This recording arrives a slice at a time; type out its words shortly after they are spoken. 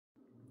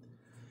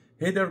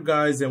Hey there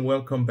guys, and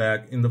welcome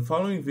back. In the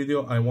following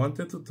video I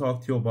wanted to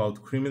talk to you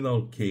about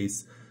Criminal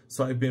Case.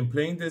 So I've been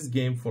playing this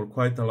game for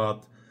quite a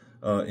lot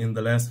in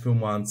the last few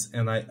months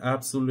and I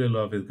absolutely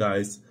love it,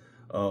 guys.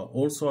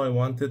 Also I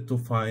wanted to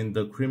find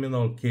the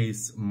Criminal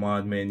Case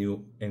mod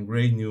menu, and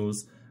great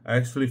news, I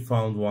actually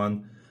found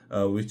one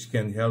which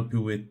can help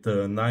you with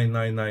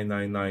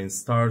 99999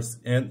 stars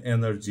and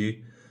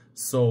energy.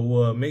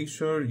 So make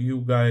sure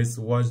you guys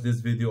watch this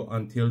video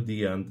until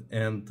the end,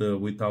 and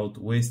without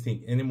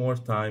wasting any more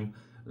time,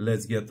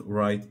 let's get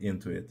right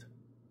into it.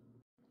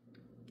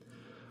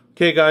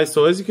 Okay guys,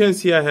 so as you can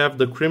see I have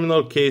the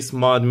Criminal Case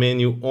mod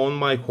menu on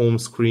my home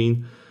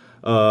screen.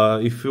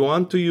 If you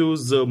want to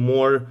use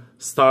more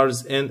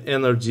stars and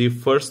energy,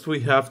 first we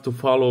have to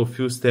follow a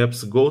few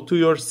steps. Go to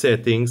your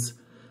settings,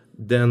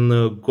 then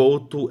go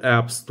to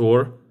App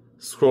Store.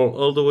 Scroll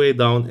all the way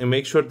down and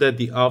make sure that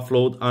the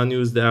offload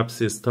unused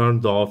apps is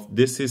turned off.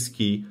 This is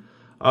key.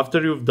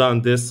 After you've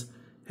done this,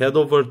 head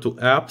over to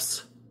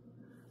apps,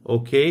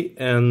 okay,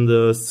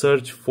 and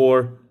search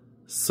for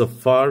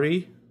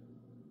Safari.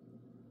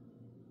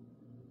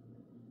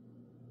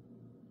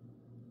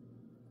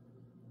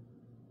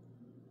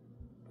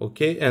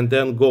 Okay, and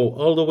then go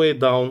all the way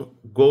down,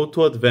 go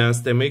to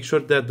advanced and make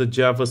sure that the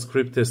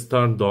JavaScript is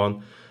turned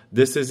on.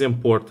 This is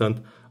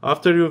important.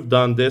 After you've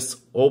done this,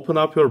 open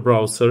up your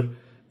browser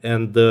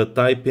and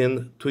type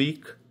in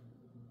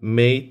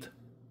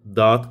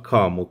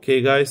tweakmate.com.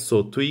 Okay guys,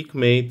 so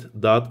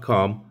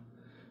tweakmate.com.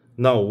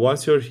 Now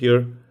once you're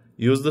here,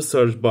 use the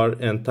search bar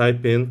and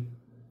type in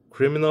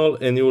criminal,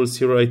 and you will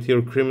see right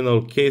here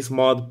Criminal Case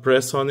mod.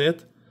 Press on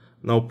it.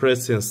 Now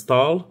press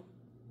install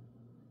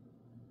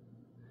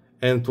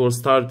and it will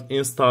start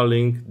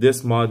installing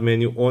this mod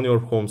menu on your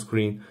home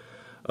screen.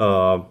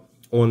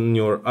 On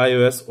your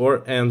iOS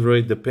or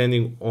Android,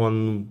 depending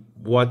on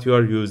what you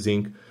are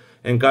using.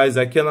 And guys,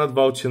 I cannot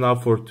vouch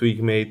enough for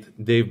TweakMate.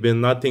 They've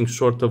been nothing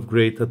short of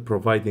great at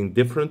providing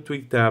different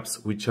tweaked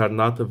apps which are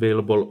not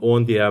available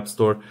on the App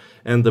Store.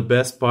 And the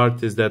best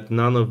part is that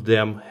none of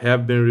them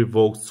have been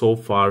revoked so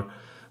far,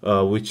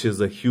 which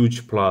is a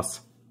huge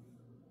plus.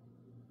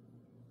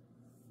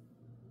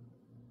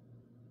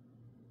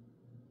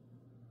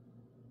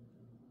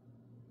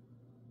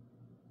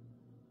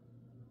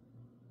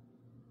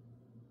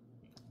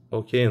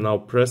 Okay, now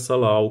press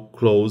allow,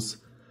 close,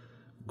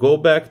 go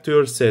back to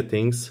your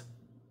settings,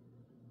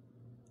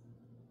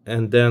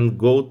 and then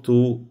go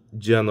to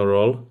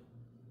General,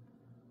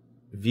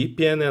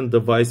 VPN and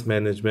Device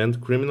Management,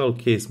 Criminal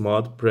Case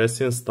Mod,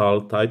 press install,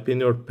 type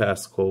in your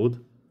passcode.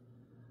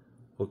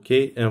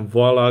 Okay, and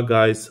voila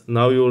guys,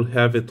 now you will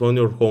have it on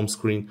your home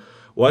screen.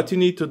 What you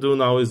need to do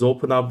now is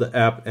open up the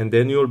app and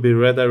then you will be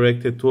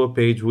redirected to a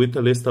page with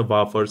a list of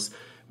offers.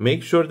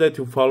 Make sure that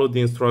you follow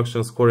the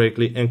instructions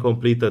correctly and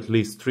complete at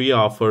least 3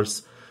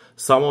 offers.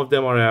 Some of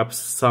them are apps,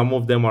 some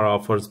of them are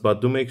offers,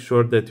 but do make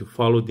sure that you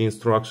follow the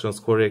instructions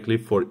correctly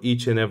for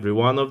each and every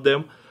one of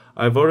them.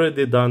 I've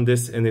already done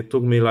this and it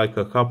took me like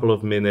a couple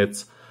of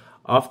minutes.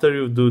 After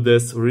you do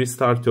this,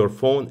 restart your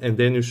phone and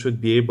then you should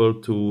be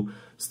able to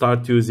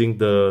start using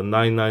the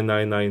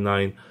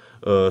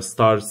 99999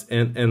 stars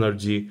and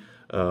energy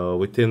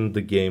within the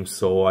game.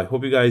 So I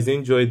hope you guys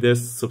enjoyed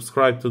this.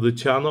 Subscribe to the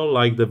channel,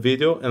 like the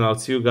video, and I'll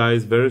see you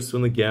guys very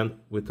soon again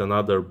with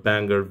another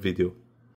banger video.